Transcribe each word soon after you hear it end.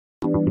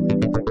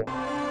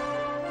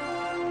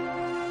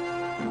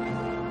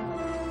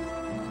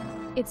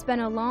It's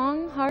been a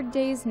long, hard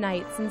day's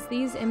night since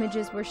these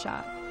images were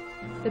shot.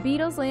 The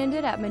Beatles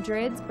landed at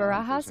Madrid's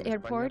Barajas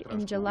airport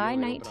in July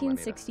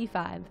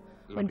 1965,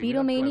 when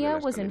Beatlemania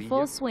was in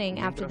full swing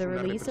after the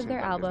release of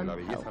their album,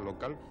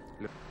 Help.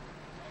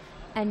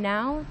 And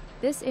now,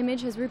 this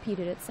image has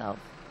repeated itself.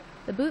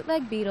 The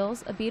Bootleg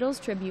Beatles, a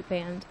Beatles tribute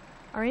band,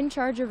 are in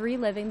charge of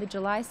reliving the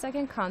July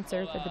 2nd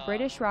concert that the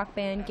British rock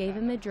band gave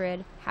in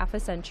Madrid half a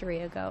century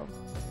ago.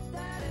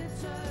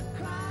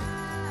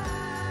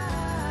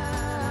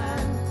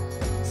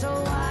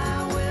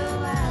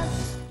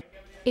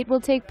 It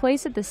will take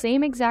place at the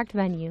same exact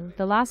venue,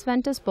 the Las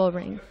Ventas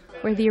Bullring,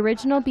 where the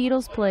original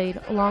Beatles played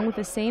along with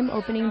the same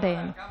opening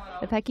band,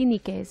 the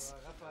Pequeñiques.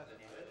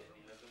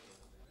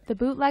 The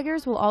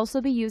bootleggers will also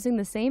be using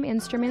the same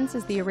instruments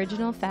as the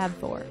original Fab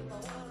Four.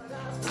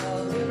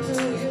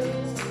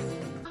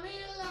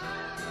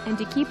 And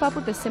to keep up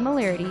with the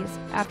similarities,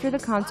 after the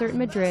concert in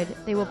Madrid,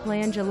 they will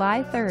play on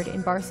July 3rd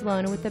in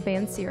Barcelona with the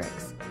band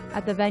Syrinx,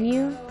 at the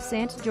venue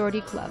Sant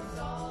Jordi Club.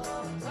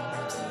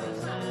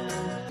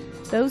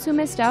 Those who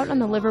missed out on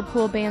the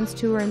Liverpool band's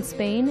tour in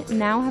Spain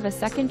now have a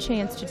second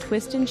chance to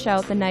twist and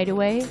shout the night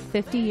away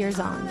 50 years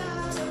on.